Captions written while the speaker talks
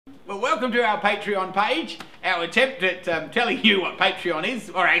Well, welcome to our Patreon page. Our attempt at telling you what Patreon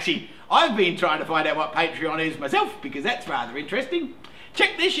is, or actually, I've been trying to find out what Patreon is myself because that's rather interesting.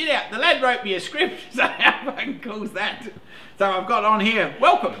 Check this shit out. The lad wrote me a script, so how fucking cool is that? So I've got on here,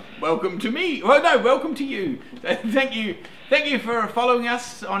 welcome to me. Well, no, welcome to you. So thank you for following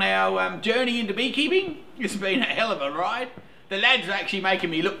us on our journey into beekeeping. It's been a hell of a ride. The lad's actually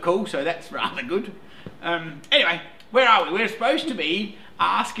making me look cool, so that's rather good. Anyway, where are we? We're supposed to be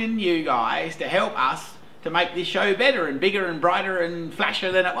asking you guys to help us to make this show better and bigger and brighter and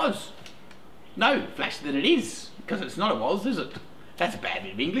flashier than it was. No, flashier than it is, because it's not a was, is it? That's a bad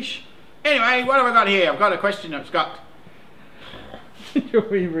bit of English. Anyway, what have I got here? I've got a question that's got...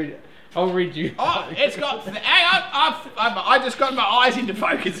 I'll read you. Oh, it's got... Hang on, I just got my eyes into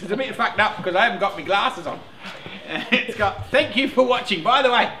focus. It's a bit fucked up because I haven't got my glasses on. It's got, thank you for watching. By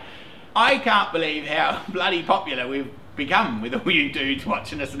the way, I can't believe how bloody popular we've become with all you dudes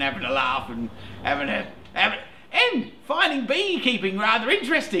watching us and having a laugh and and finding beekeeping rather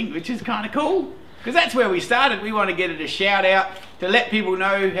interesting, which is kind of cool. Because that's where we started. We want to get it a shout out to let people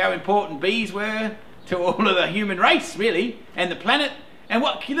know how important bees were to all of the human race, really, and the planet, and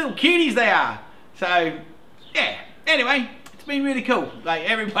what little cuties they are. So, yeah. Anyway, it's been really cool. Like,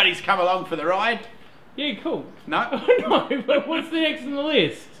 everybody's come along for the ride. Yeah, cool. No? No, but what's the next on the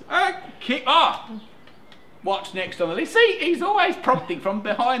list? What's next on the list? See, he's always prompting from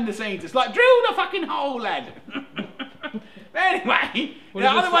behind the scenes. It's like, drill the fucking hole, lad. Anyway, the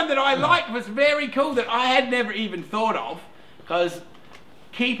other one that I liked was very cool that I had never even thought of, because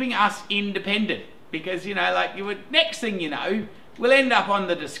keeping us independent. Because, you know, like, next thing you know, we'll end up on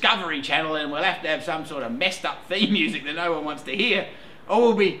the Discovery Channel and we'll have to have some sort of messed up theme music that no one wants to hear, or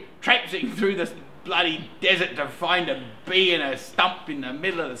we'll be traipsing through this bloody desert to find a bee in a stump in the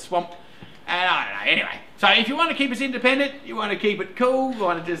middle of the swamp. And I don't know, anyway. So if you want to keep us independent, you want to keep it cool, you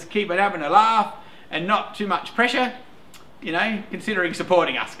want to just keep it having a laugh and not too much pressure, you know, considering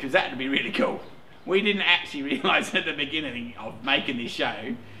supporting us, because that would be really cool. We didn't actually realise at the beginning of making this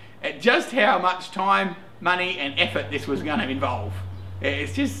show just how much time, money and effort this was going to involve.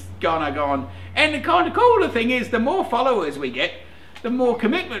 It's just gone. And the kind of cooler thing is, the more followers we get, the more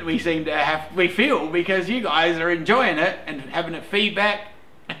commitment we seem to have, we feel, because you guys are enjoying it and having it feedback,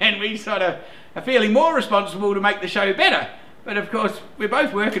 and we sort of are feeling more responsible to make the show better. But of course, we're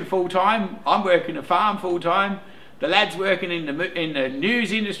both working full time. I'm working a farm full time. The lad's working in the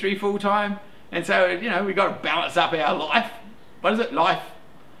news industry full time. And so, you know, we've got to balance up our life. What is it? Life.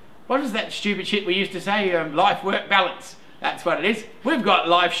 What is that stupid shit we used to say? Life-work balance. That's what it is. We've got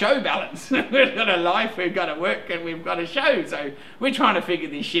life show balance. We've got a life, we've got to work, and we've got a show. So we're trying to figure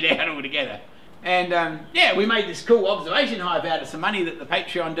this shit out all together. And yeah, we made this cool observation hive out of some money that the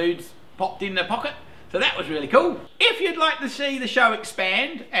Patreon dudes popped in their pocket. So that was really cool. If you'd like to see the show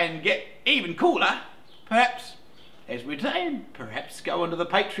expand and get even cooler, perhaps, as we're saying, perhaps go onto the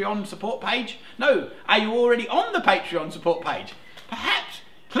Patreon support page. No, are you already on the Patreon support page? Perhaps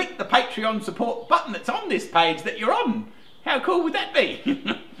click the Patreon support button that's on this page that you're on. How cool would that be?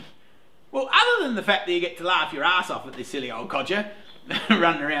 Well, other than the fact that you get to laugh your ass off at this silly old codger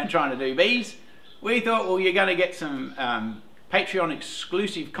running around trying to do bees, we thought, well, you're going to get some Patreon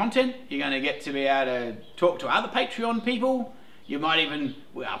exclusive content. You're going to get to be able to talk to other Patreon people. You might even,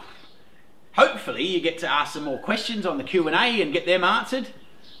 well, hopefully you get to ask some more questions on the Q&A and get them answered.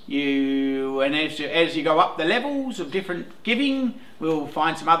 And as you go up the levels of different giving, we'll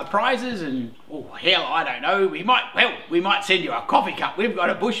find some other prizes, and oh hell, I don't know, we might send you a coffee cup. We've got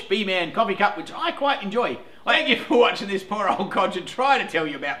a Bush Bee Man coffee cup, which I quite enjoy. Thank you for watching this poor old codger try to tell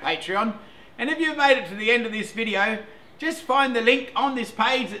you about Patreon. And if you've made it to the end of this video, just find the link on this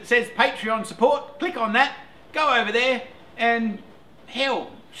page that says Patreon support, click on that, go over there, and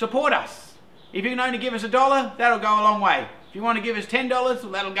hell, support us. If you can only give us $1, that'll go a long way. If you want to give us $10,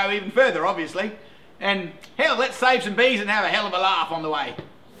 well, that'll go even further, obviously. And hell, let's save some bees and have a hell of a laugh on the way.